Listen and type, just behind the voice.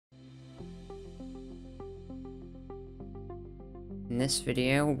In this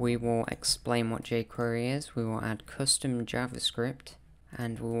video, we will explain what jQuery is, we will add custom JavaScript,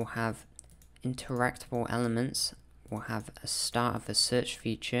 and we will have interactable elements, we'll have a start of a search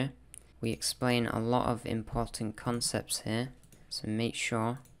feature. We explain a lot of important concepts here, so make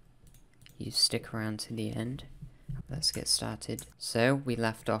sure you stick around to the end. Let's get started. So we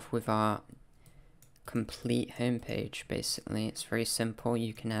left off with our complete homepage. Basically, it's very simple.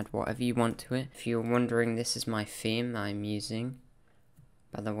 You can add whatever you want to it. If you're wondering, this is my theme I'm using,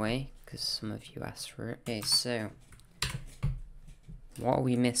 by the way, because some of you asked for it. Okay, so what are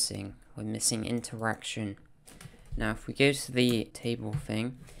we missing? We're missing interaction. Now if we go to the table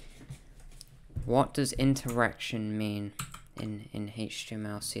thing, what does interaction mean in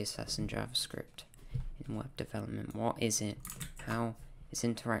HTML, CSS and JavaScript? In web development, what is it? How is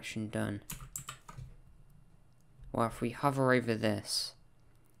interaction done? Well, if we hover over this,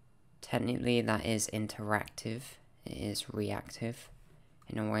 technically that is interactive. It is reactive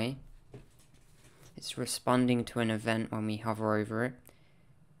in a way. It's responding to an event when we hover over it.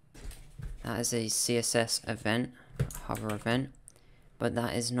 That is a CSS event, hover event, but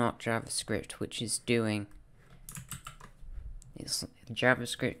that is not JavaScript, which is doing.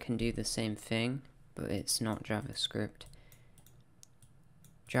 JavaScript can do the same thing, but it's not JavaScript.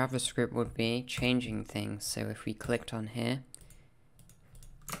 JavaScript would be changing things. So if we clicked on here,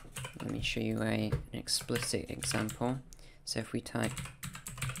 let me show you an explicit example. So if we type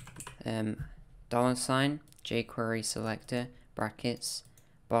 $, jQuery selector, brackets,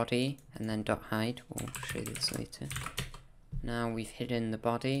 body, and then .hide, we'll show you this later. Now we've hidden the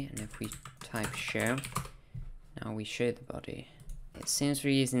body, and if we type show, now we show the body. It seems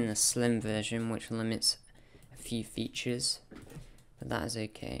we're using the slim version, which limits a few features, but that is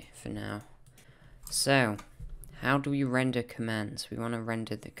okay for now. So, how do we render commands? We want to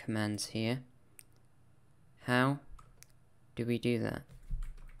render the commands here. How do we do that?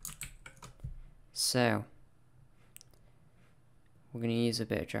 So, we're going to use a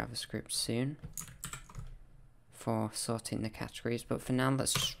bit of JavaScript soon for sorting the categories, but for now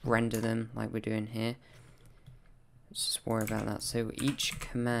let's just render them like we're doing here. Let's just worry about that. So each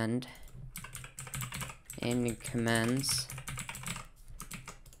command in commands,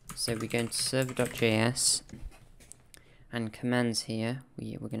 so we go into server.js and commands here,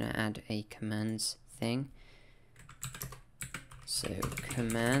 we're going to add a commands thing. So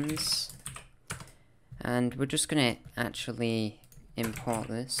commands, and we're just going to actually import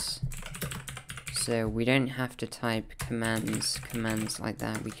this. So we don't have to type commands like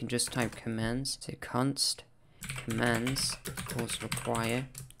that. We can just type commands. So const commands equals require.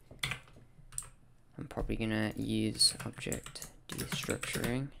 I'm probably gonna use object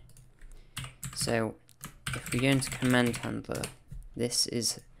destructuring. So if we go into command handler, this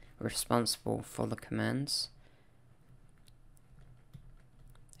is responsible for the commands.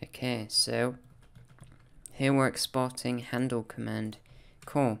 Okay, so here we're exporting handle command.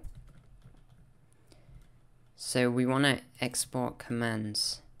 Cool. So we want to export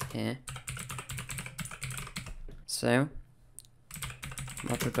commands here. So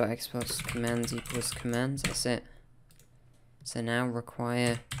model.export commands equals commands. That's it. So now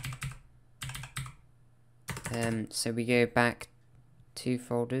require. So we go back 2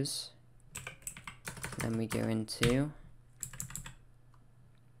 folders. Then we go into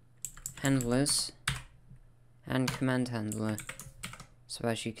handlers and command handler. So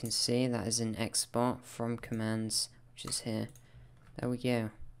as you can see, that is an export from commands, which is here. There we go.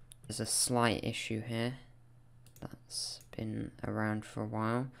 There's a slight issue here that's been around for a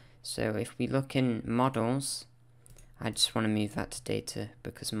while. So if we look in models, I just want to move that to data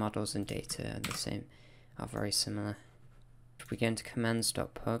because models and data are the same, are very similar. If we go into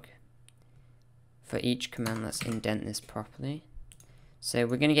commands.pug, for each command, let's indent this properly. So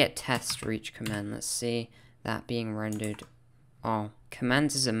we're going to get tests for each command. Let's see that being rendered. Oh,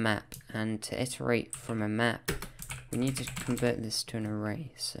 commands is a map, and to iterate from a map, we need to convert this to an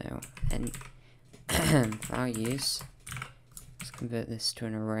array. So, and values, let's convert this to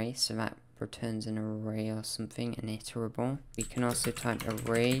an array, so that returns an array or something, an iterable. We can also type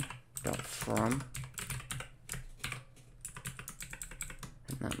array.from,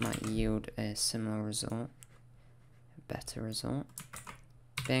 and that might yield a similar result, a better result.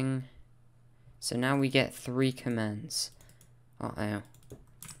 Bing. So now we get 3 commands. Uh-oh.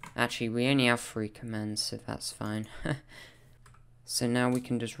 Actually, we only have 3 commands, so that's fine. So now we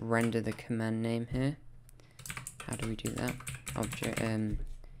can just render the command name here. How do we do that? Object,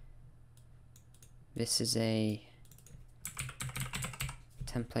 this is a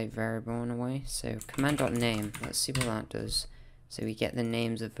template variable in a way. So command.name, let's see what that does. So we get the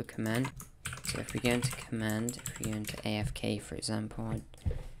names of the command. So if we go into command, if we go into AFK for example,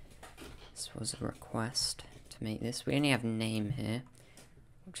 this was a request to make this. We only have name here,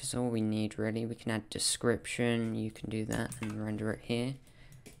 which is all we need really. We can add description, you can do that and render it here.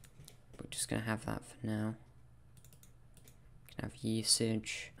 We're just going to have that for now. We can have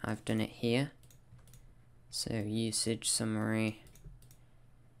usage, I've done it here. So usage summary.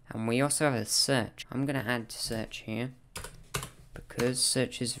 And we also have a search. I'm going to add search here because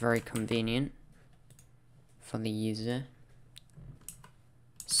search is very convenient for the user.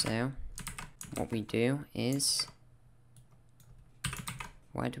 So what we do is,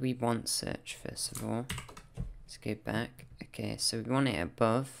 why do we want search first of all? Let's go back. Okay, so we want it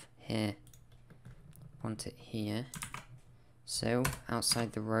above here. Want it here. So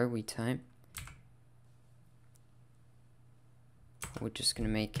outside the row we type. We're just going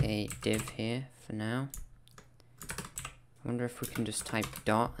to make a div here for now. I wonder if we can just type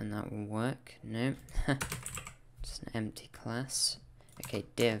dot and that will work. No. Just an empty class. Okay,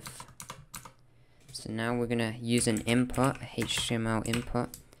 div. So now we're going to use an input, a HTML input.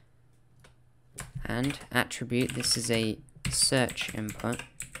 And attribute, this is a search input.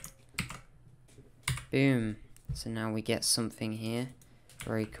 Boom. So now we get something here.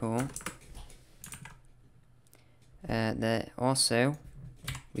 Very cool. Also,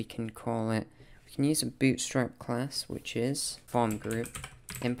 we can call it, we can use a bootstrap class, which is form group.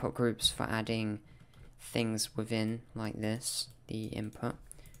 Input groups for adding things within, like this, the input.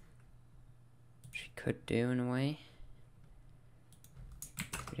 Which we could do in a way.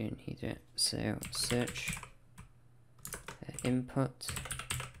 We don't need it. So, search input.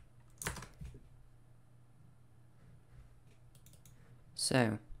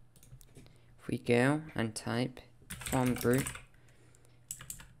 So, if we go and type form group,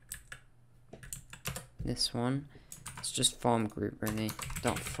 this one, it's just form group really,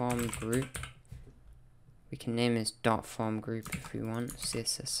 dot form group. We can name this dot form group if we want,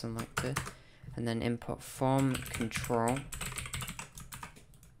 CSS selector, and then input form control,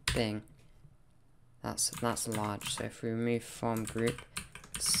 bing. That's large, so if we remove form group,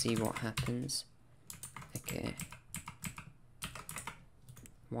 let's see what happens. Okay.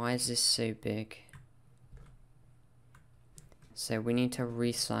 Why is this so big? So we need to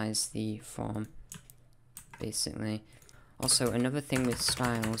resize the form, basically. Also, another thing with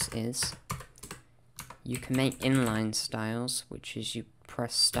styles is you can make inline styles, which is you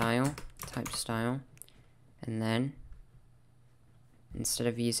press style, type style, and then instead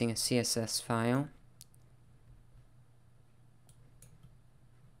of using a CSS file,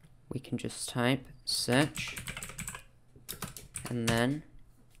 we can just type search, and then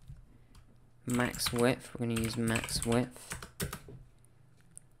max width, we're going to use max width,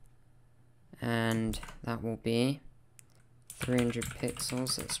 and that will be 300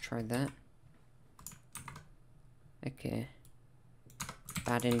 pixels. Let's try that. Okay,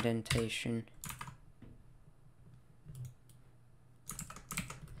 bad indentation.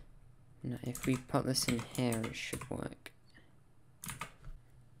 Now if we put this in here, it should work.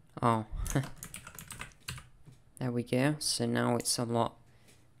 Oh, there we go. So now it's a lot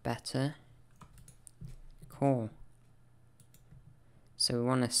better. Cool. So we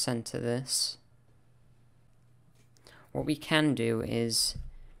want to center this. What we can do here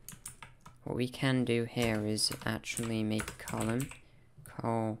is actually make a column,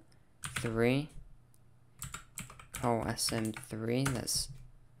 call 3, call SM3, that's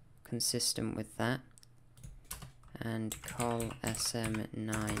consistent with that, and call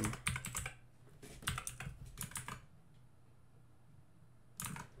SM9.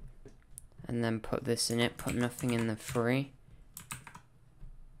 And then put this in it, put nothing in the 3.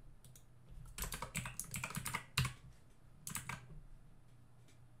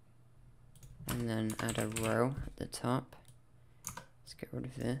 And then add a row at the top. Let's get rid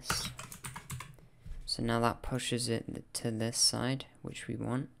of this. So now that pushes it to this side, which we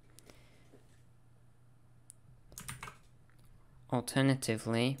want.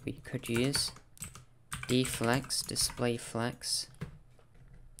 Alternatively, we could use deflex, display flex.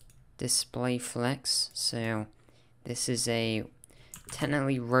 Display flex, so this is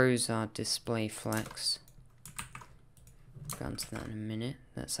technically rows are display flex. We'll go on to that in a minute.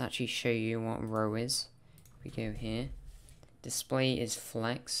 Let's actually show you what row is. We go here. Display is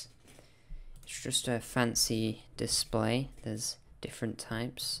flex. It's just a fancy display. There's different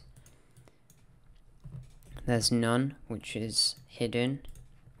types. There's none, which is hidden.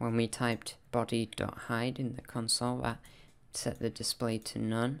 When we typed body.hide in the console, that set the display to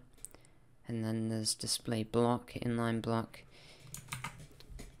none. And then there's display block, inline block.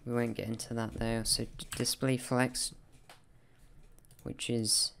 We won't get into that though. So display flex, which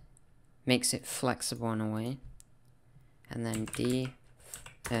is makes it flexible in a way, and then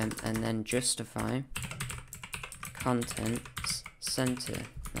and then justify contents center.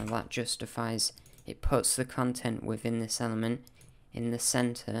 Now that justifies, it puts the content within this element in the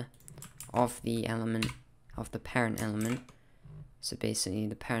center of the element, of the parent element. So basically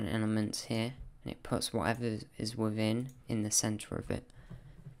the parent element's here, and it puts whatever is within in the center of it.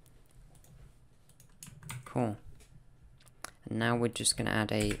 Cool. And now we're just gonna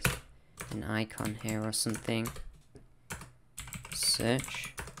add an icon here or something.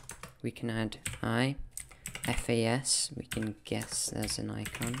 Search. We can add FAS. We can guess there's an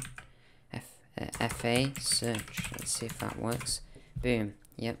icon. FA search. Let's see if that works. Boom.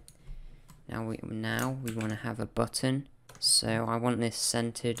 Yep. Now we want to have a button. So I want this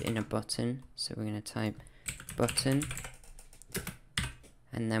centered in a button. So we're going to type button,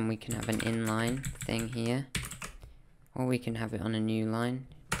 and then we can have an inline thing here, or we can have it on a new line.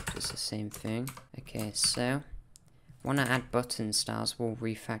 It's the same thing. Okay, so want to add button styles. We'll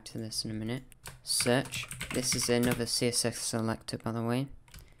refactor this in a minute. Search. This is another CSS selector, by the way.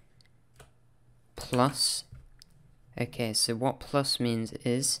 Plus. Okay, so what plus means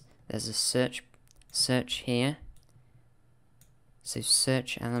is there's a search here. So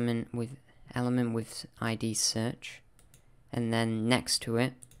search element with ID search, and then next to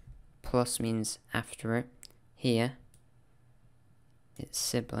it, plus means after it. Here, it's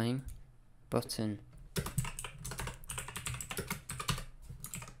sibling button.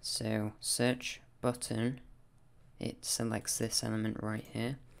 So search button, it selects this element right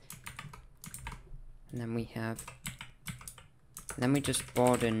here, and then we just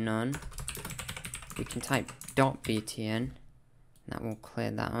border none. We can type .btn. That will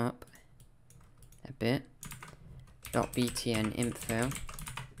clear that up a bit. .btn info.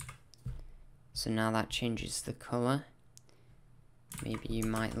 So now that changes the color. Maybe you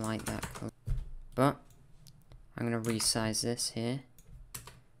might like that color, but I'm gonna resize this here.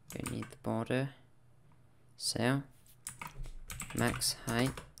 Don't need the border. So max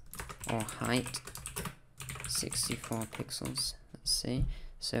height, or height 64 pixels. Let's see.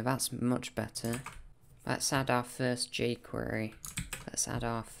 So that's much better. Let's add our first jQuery. Let's add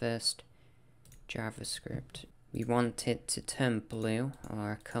our first JavaScript. We want it to turn blue,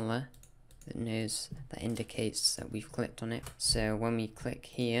 or a color that indicates that we've clicked on it. So when we click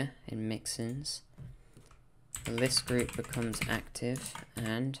here in Mixins, the list group becomes active,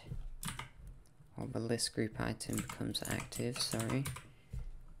 or the list group item becomes active, sorry,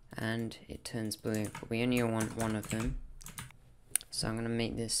 and it turns blue. But we only want one of them. So I'm going to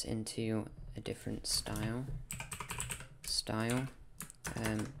make this into a different style.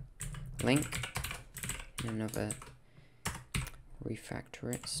 Link in another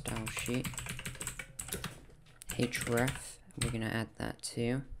refactor it style sheet. href, we're going to add that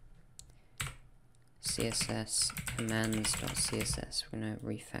to css commands.css. We're going to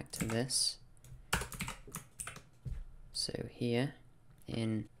refactor this. So here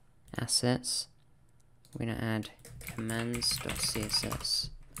in assets, we're going to add commands.css.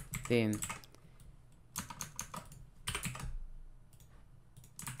 Boom.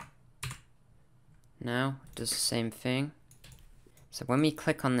 Now it does the same thing. So when we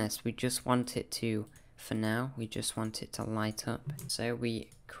click on this, we just want it to, for now, we just want it to light up. So we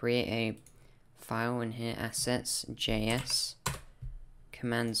create a file in here, assets.js,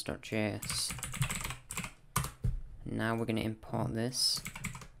 commands.js. Now we're going to import this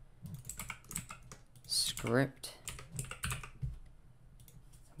script.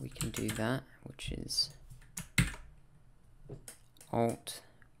 We can do that, which is Alt.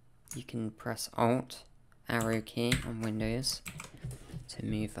 You can press Alt, arrow key on Windows to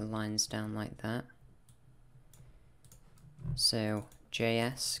move the lines down like that. So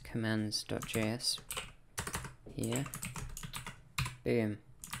JS, commands.js here. Boom.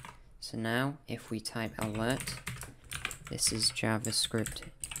 So now if we type alert, this is JavaScript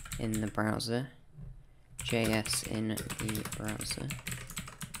in the browser, JS in the browser.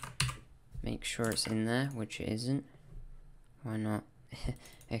 Make sure it's in there, which it isn't. Why not?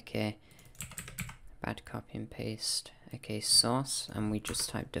 Okay. Bad copy and paste. Okay, source, and we just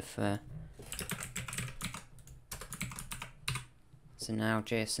type defer. So now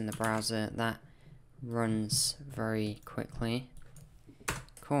JS in the browser, that runs very quickly.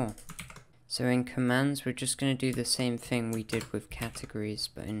 Cool. So in commands, we're just going to do the same thing we did with categories,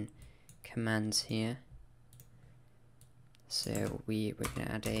 but in commands here. So we're going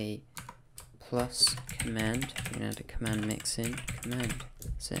to add a plus command. We're going to add a command mixin command.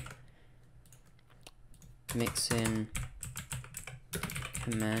 That's it. Mixin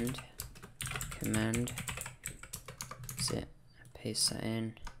command. That's it. Paste that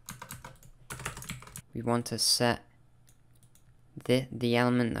in. we want to set the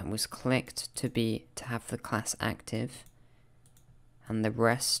element that was clicked to have the class active, and the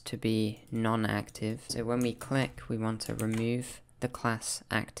rest to be non-active. So when we click, we want to remove the class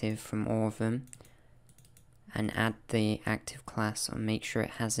active from all of them and add the active class, or make sure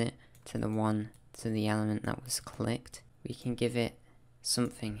it has it to the element that was clicked. We can give it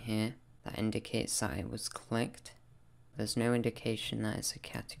something here that indicates that it was clicked. There's no indication that it's a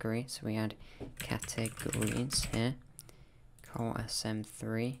category, so we add categories here. Call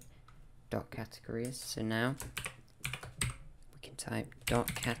sm3 dot categories. So now we can type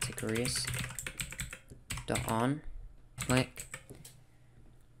dot categories dot on, click,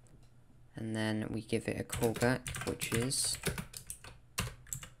 and then we give it a callback, which is,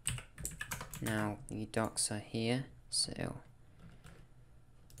 now the docs are here, so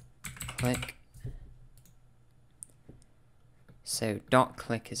click. So dot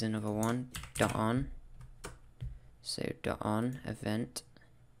click is another one, dot on. So dot on event.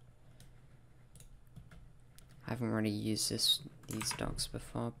 I haven't really used these docs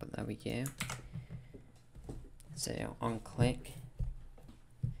before, but there we go. So on click.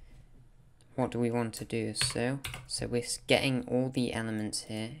 What do we want to do? So we're getting all the elements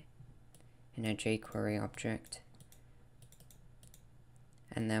here in a jQuery object,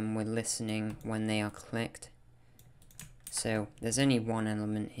 and then we're listening when they are clicked. So there's only one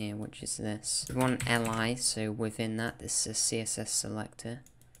element here, which is this. We want li, so within that, this is a CSS selector.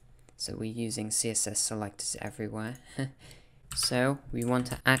 So we're using CSS selectors everywhere. So we want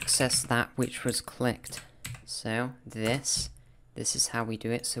to access that which was clicked. So this is how we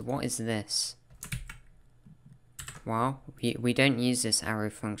do it. So what is this? Well, we don't use this arrow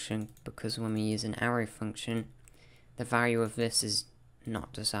function, because when we use an arrow function, the value of this is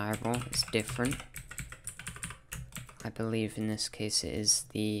not desirable, it's different. I believe in this case it is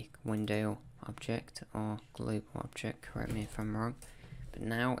the window object or global object, correct me if I'm wrong. But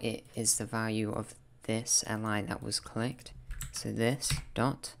now it is the value of this li that was clicked. So this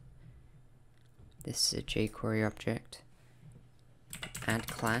dot, this is a jQuery object. Add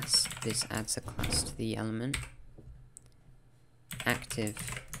class, this adds a class to the element. Active.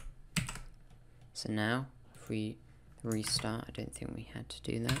 So now if we restart, I don't think we had to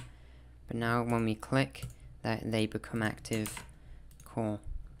do that. But now when we click, that they become active. Cool.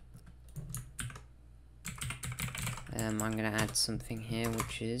 I'm going to add something here,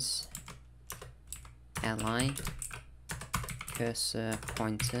 which is li cursor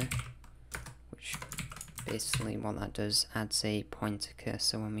pointer, which basically what that does, adds a pointer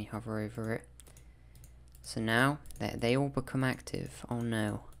cursor when we hover over it. So now they all become active. Oh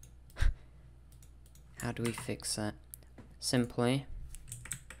no. How do we fix that? Simply,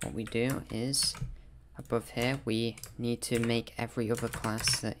 what we do is, above here, we need to make every other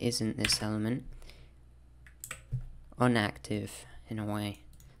class that isn't this element unactive in a way.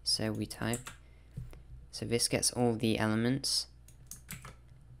 So we type, so this gets all the elements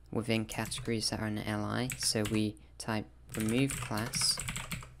within categories that are in li. So we type remove class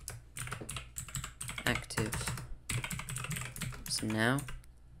active. So now,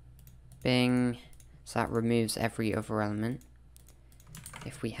 bing, so that removes every other element.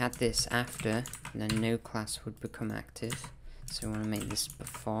 If we had this after, then no class would become active. So we want to make this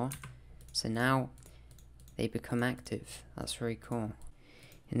before. So now they become active. That's very cool.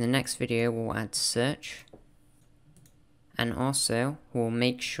 In the next video we'll add search, and also we'll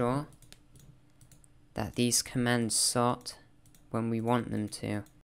make sure that these commands sort when we want them to.